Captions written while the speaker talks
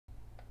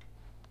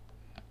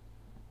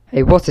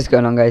Hey, what is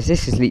going on, guys?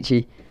 This is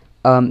Leachy.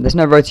 There's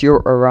no road to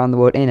Europe around the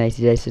world in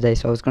 80 days today,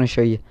 so I was going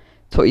to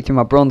talk you through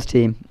my bronze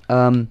team.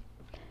 On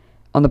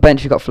the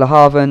bench, we've got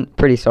Flahaven,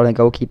 pretty solid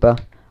goalkeeper.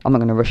 I'm not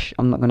going to rush.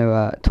 I'm not going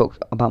to talk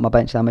about my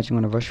bench that much. I'm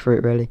going to rush through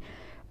it really.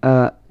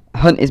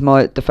 Hunt is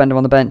my defender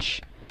on the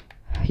bench.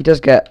 He does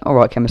get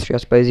alright chemistry, I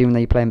suppose, even though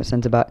you play him at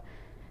centre back.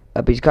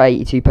 But he's got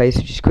 82 pace,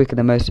 which is quicker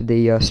than most of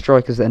the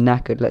strikers that are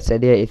knackered. Let's say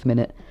the 80th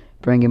minute,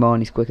 bring him on.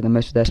 He's quicker than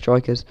most of their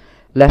strikers.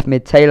 Left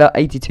mid Taylor,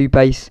 82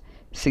 pace,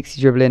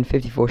 60 dribbling,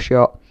 54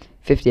 shot,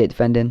 58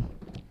 defending.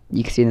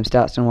 You can see them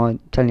stats, and I'm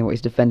telling you what his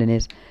defending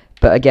is.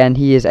 But again,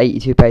 he is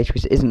 82 pace,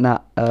 which isn't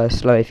that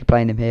slow if you're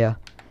playing him here.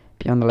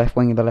 Beyond the left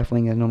wing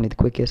is normally the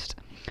quickest.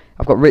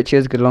 I've got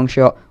Richards, good long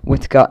shot.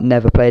 Whittaker,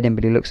 never played him,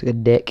 but he looks like a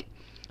dick.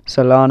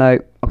 Solano,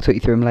 I'll talk you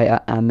through him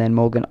later. And then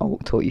Morgan, I'll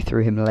talk you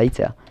through him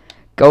later.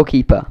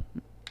 Goalkeeper.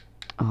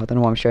 Oh, I don't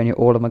know why I'm showing you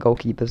all of my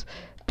goalkeepers.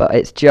 But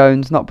it's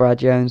Jones, not Brad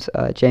Jones,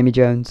 Jamie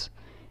Jones.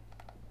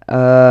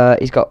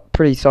 He's got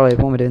pretty solid,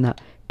 why am I doing that?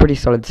 Pretty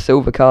solid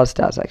silver card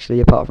stats actually,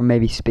 apart from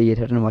maybe speed.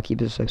 I don't know why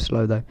keepers are so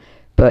slow though.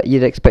 But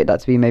you'd expect that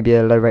to be maybe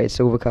a low rated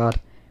silver card,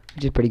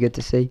 which is pretty good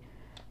to see.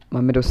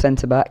 My middle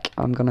centre back,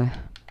 I'm going to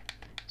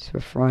just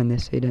refine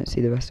this so you don't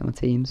see the rest of my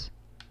teams.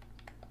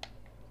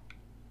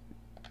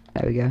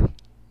 There we go.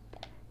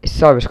 It's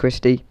Cyrus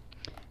Christie.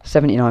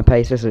 79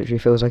 pace, this literally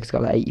feels like he's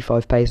got like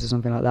 85 pace or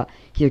something like that.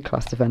 He's a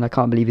class defender. I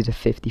can't believe he's a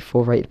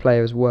 54 rated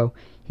player as well.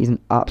 He's an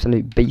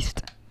absolute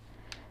beast.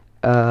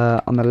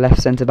 On the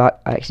left centre back,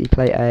 I actually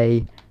play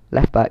a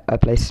left back. I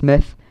play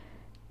Smith.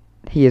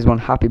 He is one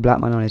happy black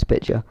man on his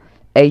picture.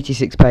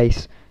 86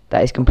 pace.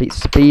 That is complete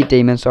speed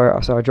demon. Sorry, I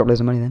dropped loads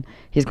of money then.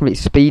 He's complete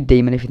speed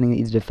demon if you think that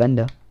he's a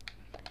defender.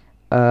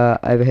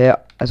 Over here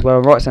as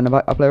well, right centre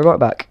back. I play a right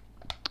back.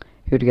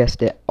 Who'd have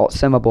guessed it?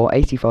 Otsumabor,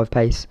 85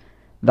 pace.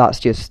 That's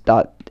just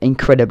that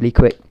incredibly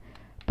quick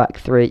back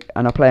three.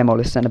 And I play them all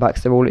as centre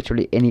backs. They're all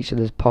literally in each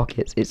other's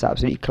pockets. It's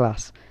absolutely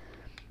class.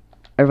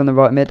 Over on the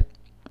right mid,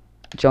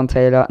 John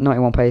Taylor,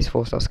 91 pace,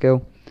 4-star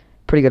skill.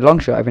 Pretty good long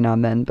shot every now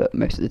and then, but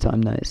most of the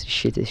time, no, it's the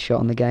shittest shot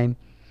on the game.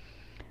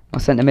 My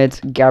centre mids,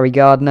 Gary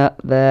Gardner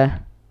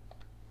there.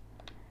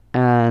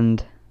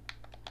 And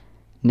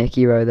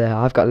Nicky Rowe there.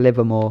 I've got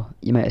Livermore,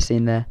 you might have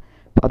seen there.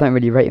 But I don't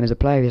really rate him as a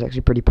player. He's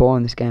actually pretty poor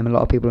in this game. A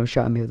lot of people have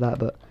shouted me with that,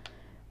 but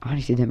I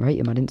honestly didn't rate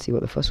him. I didn't see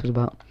what the fuss was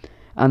about.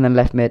 And then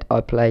left mid,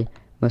 I play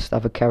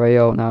Mustafa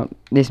Carayol. Now,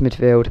 this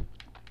midfield,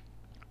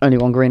 only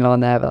one green line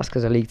there, but that's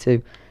because of League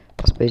 2.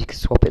 I suppose you could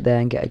swap it there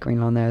and get a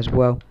green line there as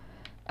well.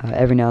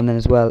 Every now and then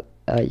as well,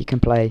 you can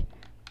play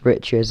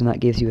Richards, and that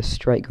gives you a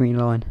straight green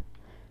line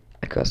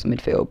across the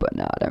midfield. But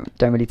no, I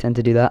don't really tend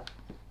to do that.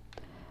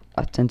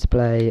 I tend to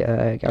play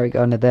Gary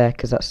Gardner there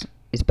because that's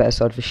his better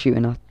side for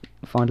shooting. I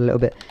find a little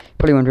bit.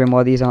 Probably wondering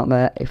why these aren't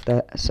there if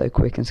they're so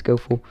quick and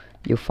skillful.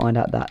 You'll find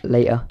out that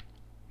later.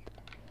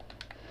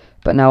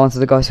 But now onto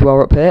the guys who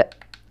are up here.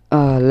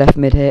 Left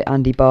mid here,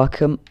 Andy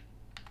Barkham.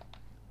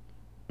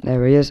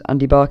 There he is,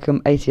 Andy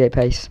Barkham, 88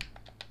 pace.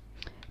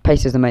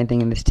 Pace is the main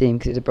thing in this team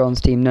because it's a bronze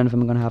team. None of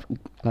them are going to have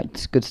like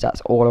good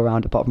stats all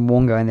around, apart from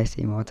one guy in this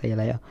team. I'll tell you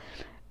later.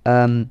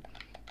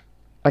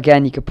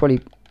 Again, you could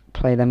probably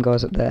play them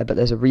guys up there, but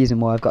there's a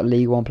reason why I've got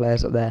League 1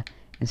 players up there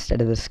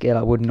instead of the skill.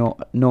 I would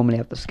not normally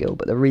have the skill,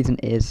 but the reason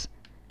is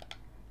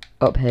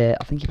up here.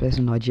 I think he plays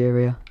in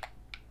Nigeria.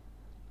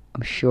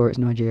 I'm sure it's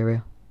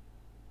Nigeria.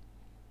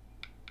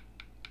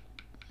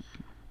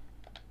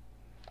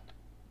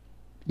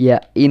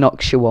 Yeah,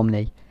 Enoch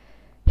Showunmi.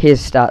 His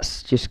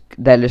stats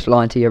they're just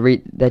lying to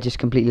you. They're just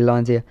completely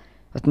lying to you.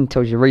 I didn't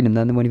tell you to read them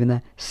then, they weren't even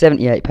there.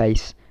 78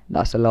 pace.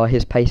 That's a lie.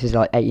 His pace is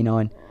like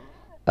 89.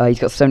 He's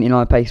got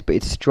 79 pace, but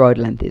his stride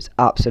length is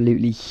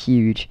absolutely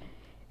huge.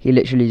 He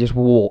literally just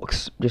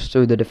walks just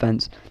through the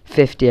defence.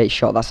 58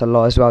 shot. That's a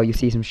lie as well. You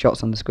see some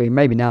shots on the screen.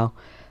 Maybe now.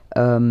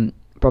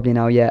 Probably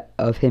now, yeah,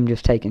 of him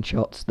just taking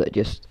shots that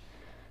just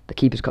the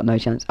keeper's got no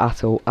chance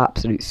at all.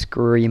 Absolute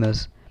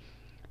screamers.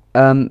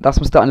 That's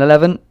my starting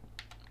 11.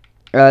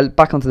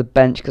 Back onto the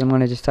bench because I'm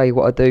going to just tell you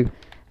what I do.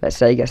 Let's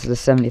say it gets to the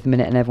 70th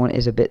minute and everyone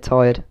is a bit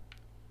tired.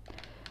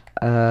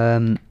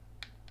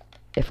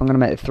 If I'm going to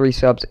make the 3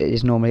 subs, it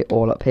is normally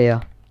all up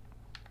here.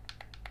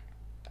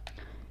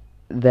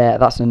 There,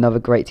 that's another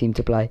great team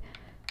to play.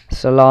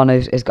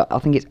 Solano's has got, I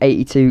think it's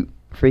 82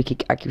 free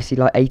kick accuracy,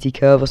 like 80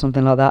 curve or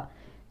something like that.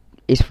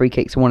 His free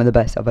kicks are one of the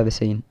best I've ever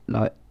seen.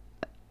 Like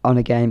on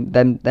a game,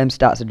 them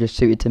stats are just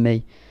suited to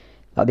me.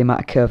 Like the amount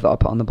of curve that I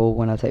put on the ball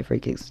when I take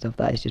free kicks and stuff,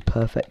 that is just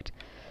perfect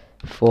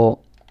for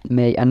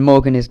me. And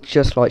Morgan is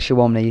just like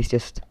Showunmi. He's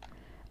just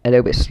a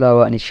little bit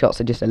slower and his shots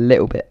are just a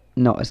little bit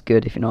not as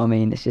good, if you know what I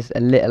mean. It's just a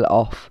little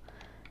off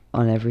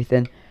on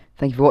everything.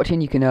 Thank you for watching.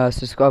 You can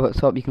subscribe up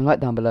top. You can like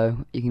down below.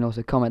 You can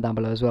also comment down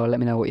below as well. Let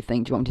me know what you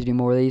think. Do you want me to do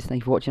more of these?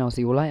 Thank you for watching. I'll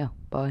see you all later.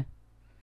 Bye.